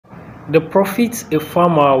The profit a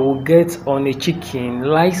farmer will get on a chicken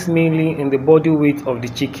lies mainly in the body weight of the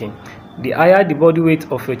chicken. The higher the body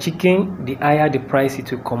weight of your chicken, the higher the price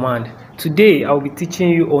it will command. Today, I will be teaching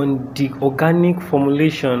you on the organic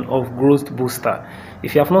formulation of growth booster.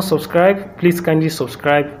 If you have not subscribed, please kindly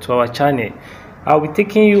subscribe to our channel. I will be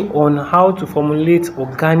taking you on how to formulate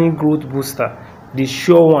organic growth booster, the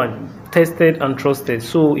sure one, tested and trusted.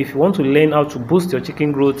 So if you want to learn how to boost your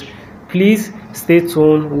chicken growth, please stay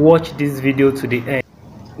tuned, watch this video to the end.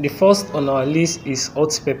 The first on our list is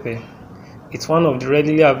Hotz Pepe. It's one of the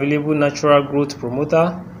readily available natural growth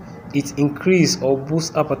promoter. It increases or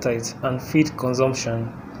boosts appetite and feed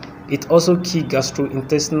consumption. It also kills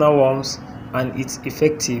gastrointestinal worms, and it's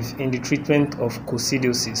effective in the treatment of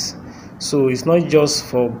coccidiosis. So it's not just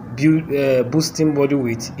for boosting body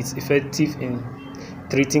weight, it's effective in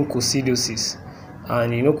treating coccidiosis.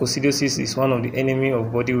 And you know, coccidiosis is one of the enemy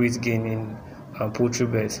of body weight gain in poultry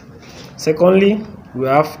birds. Secondly, we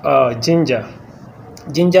have ginger.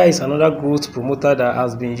 Ginger is another growth promoter that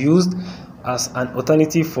has been used as an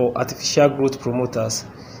alternative for artificial growth promoters.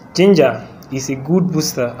 Ginger is a good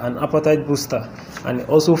booster and appetite booster, and it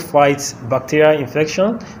also fights bacterial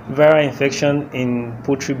infection, viral infection in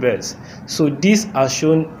poultry birds. So this has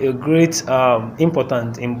shown a great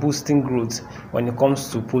importance in boosting growth when it comes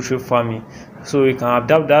to poultry farming. So we can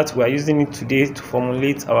adapt that. We are using it today to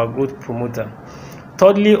formulate our growth promoter.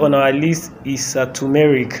 Thirdly on our list is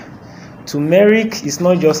turmeric. Turmeric is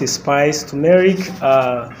not just a spice. Turmeric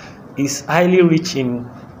is highly rich in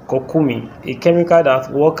curcumin, a chemical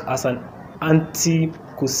that works as an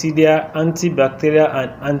anti-coccidia, antibacterial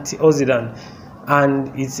and antioxidant,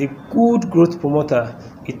 and it's a good growth promoter.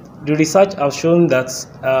 The research has shown that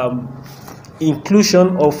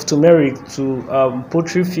inclusion of turmeric to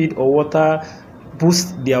poultry feed or water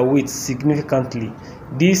boosts their weight significantly.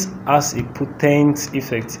 This has a potent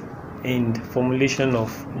effect in the formulation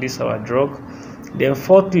of this our drug. Then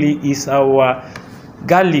fourthly is our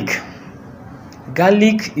garlic.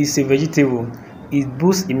 Garlic is a vegetable. It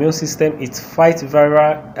boosts immune system, it fights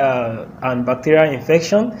viral and bacterial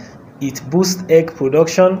infection, it boosts egg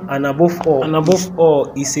production, and above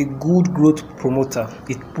all is a good growth promoter.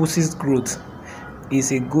 It boosts growth.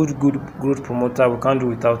 It's a good growth promoter. We can't do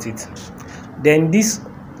without it. Then this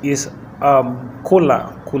is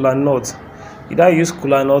cola nut. Either use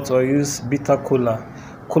cola nut or use bitter cola.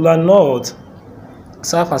 Cola nut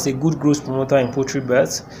serves as a good growth promoter in poultry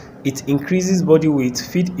birds. It increases body weight,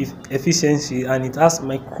 feed efficiency, and it has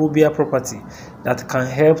microbial property that can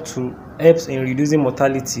help in reducing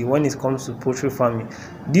mortality when it comes to poultry farming.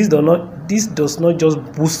 This does not just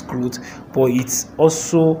boost growth, but it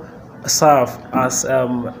also serve as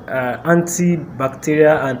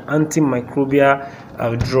antibacterial and antimicrobial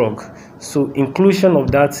drug. So inclusion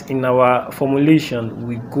of that in our formulation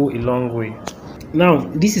will go a long way. Now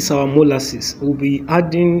this is our molasses. We'll be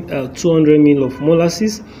adding 200 ml of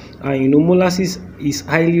molasses, and you know, molasses is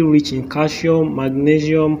highly rich in calcium,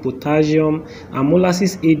 magnesium, potassium, and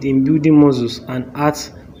molasses aid in building muscles and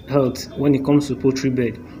heart health when it comes to poultry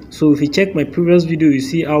bird. So if you check my previous video, you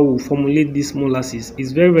see how we formulate this molasses.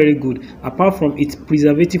 It's very good. Apart from its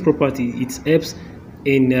preservative property, it helps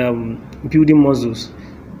in building muscles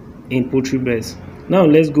in poultry birds. Now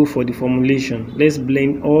let's go for the formulation. Let's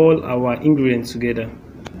blend all our ingredients together.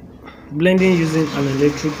 Blending using an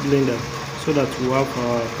electric blender so that we have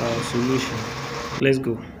our solution. Let's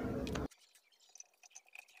go.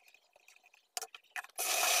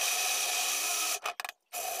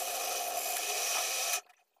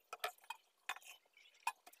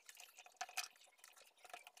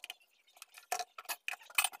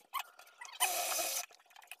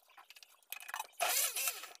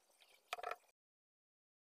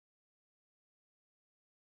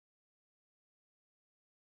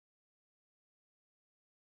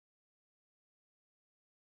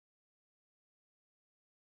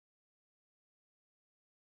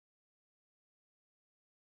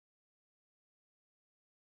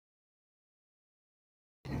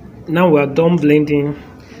 Now we are done blending,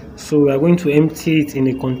 so we are going to empty it in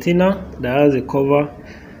a container that has a cover.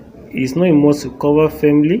 It's not a must to cover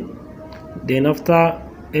firmly. Then after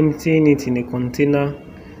emptying it in a container,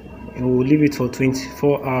 we will leave it for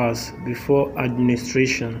 24 hours before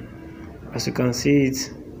administration. As you can see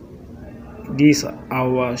it, this is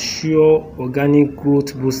our sure organic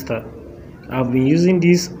growth booster. I've been using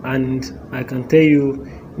this, and I can tell you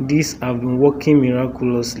this have been working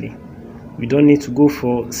miraculously. We don't need to go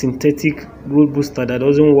for synthetic growth booster that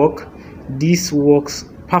doesn't work. This works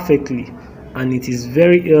perfectly, and it is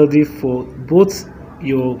very healthy for both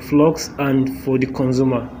your flocks and for the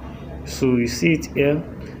consumer. So you see it here,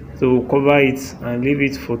 So we'll cover it and leave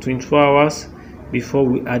it for 24 hours before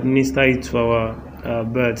we administer it to our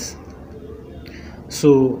birds.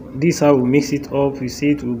 So this is how we mix it up. You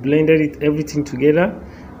see it, we blended it everything together.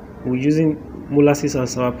 We're using molasses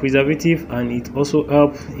as our preservative, and it also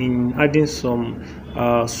helps in adding some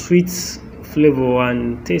sweet flavor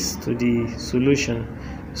and taste to the solution.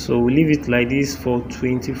 So we leave it like this for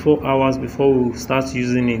 24 hours before we start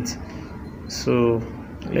using it. So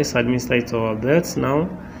let's administer it to our birds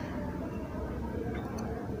now.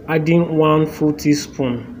 Adding 1 full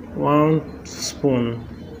teaspoon, 1 spoon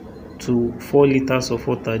to 4 liters of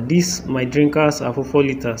water. These my drinkers are for 4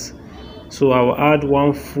 liters, so I will add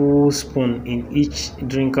 1 full spoon in each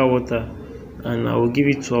drinker water, and I will give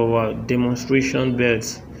it to our demonstration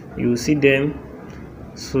birds. You will see them.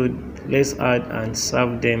 So let's add and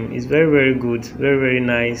serve them. It's very good, very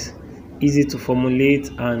nice, easy to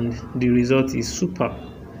formulate, and the result is super.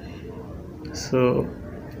 So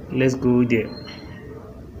let's go there.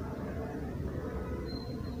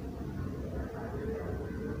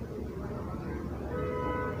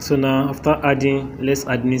 So now after adding, let's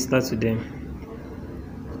administer to them,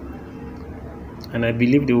 and I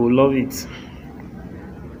believe they will love it.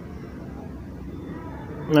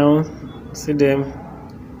 Now see them.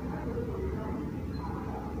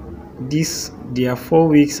 They are 4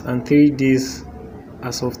 weeks and 3 days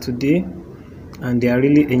as of today, and they are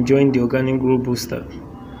really enjoying the organic growth booster.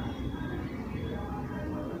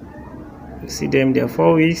 You see them, they are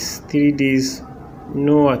 4 weeks 3 days,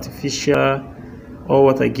 no artificial. All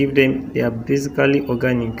what I give them, they are basically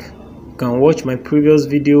organic. You can watch my previous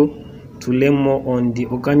video to learn more on the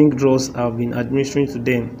organic drugs I've been administering to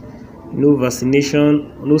them. No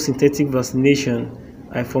vaccination, no synthetic vaccination.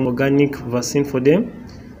 I form organic vaccine for them,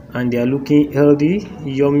 and they are looking healthy,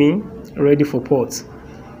 yummy, ready for pot,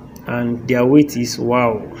 and their weight is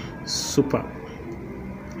wow, super.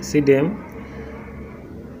 See them,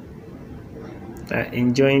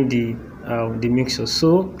 enjoying the mixture.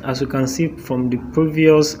 So as you can see from the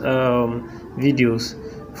previous videos,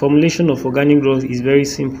 formulation of organic growth is very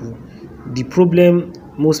simple. The problem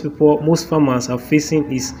most farmers are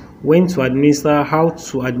facing is when to administer, how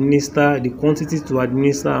to administer, the quantity to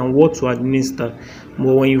administer, and what to administer.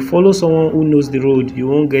 But when you follow someone who knows the road, you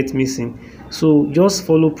won't get missing. So just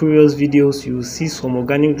follow previous videos. You will see some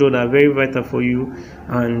organic drugs that are very vital for you,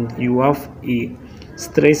 and you have a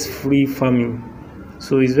stress-free farming.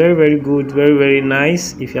 So it's very good, very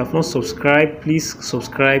nice. If you have not subscribed, please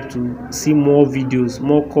subscribe to see more videos,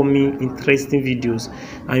 more coming interesting videos.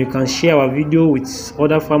 And you can share our video with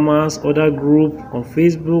other farmers, other group on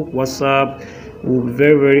Facebook, WhatsApp. We'll be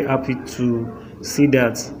very happy to see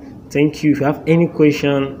that. Thank you. If you have any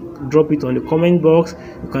question, drop it on the comment box.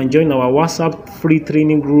 You can join our WhatsApp free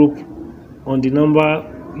training group on the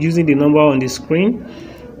number, using the number on the screen.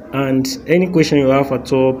 And any question you have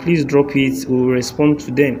at all, please drop it. We will respond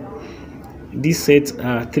to them. These sets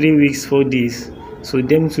are 3 weeks 4 days, so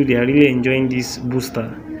them too, they are really enjoying this booster,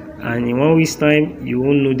 and in 1 week's time you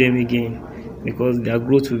won't know them again because their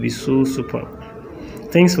growth will be so super.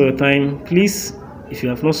 Thanks for your time. Please, if you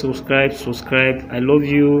have not subscribed, subscribe. I love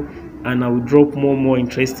you, and I will drop more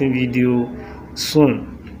interesting video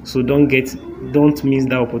soon, so don't miss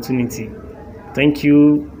that opportunity. Thank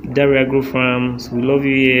you, Dari Agro Farms. We love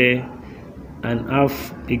you here, and have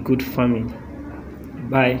a good farming.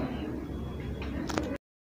 Bye.